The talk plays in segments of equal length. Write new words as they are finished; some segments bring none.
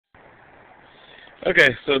Okay,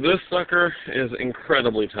 so this sucker is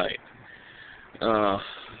incredibly tight.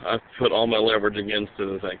 I've put all my leverage against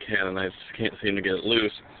it as I can, and I just can't seem to get it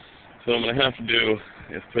loose. So what I'm going to have to do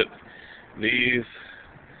is put these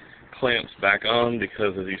clamps back on,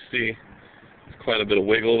 because as you see, there's quite a bit of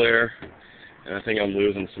wiggle there, and I think I'm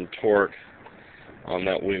losing some torque on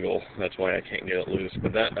that wiggle. That's why I can't get it loose.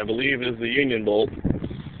 But that, I believe, is the union bolt,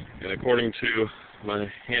 and according to my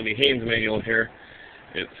handy Haynes manual here,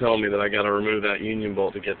 it's telling me that I got to remove that union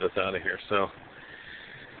bolt to get this out of here. So,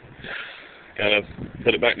 gotta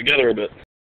put it back together a bit.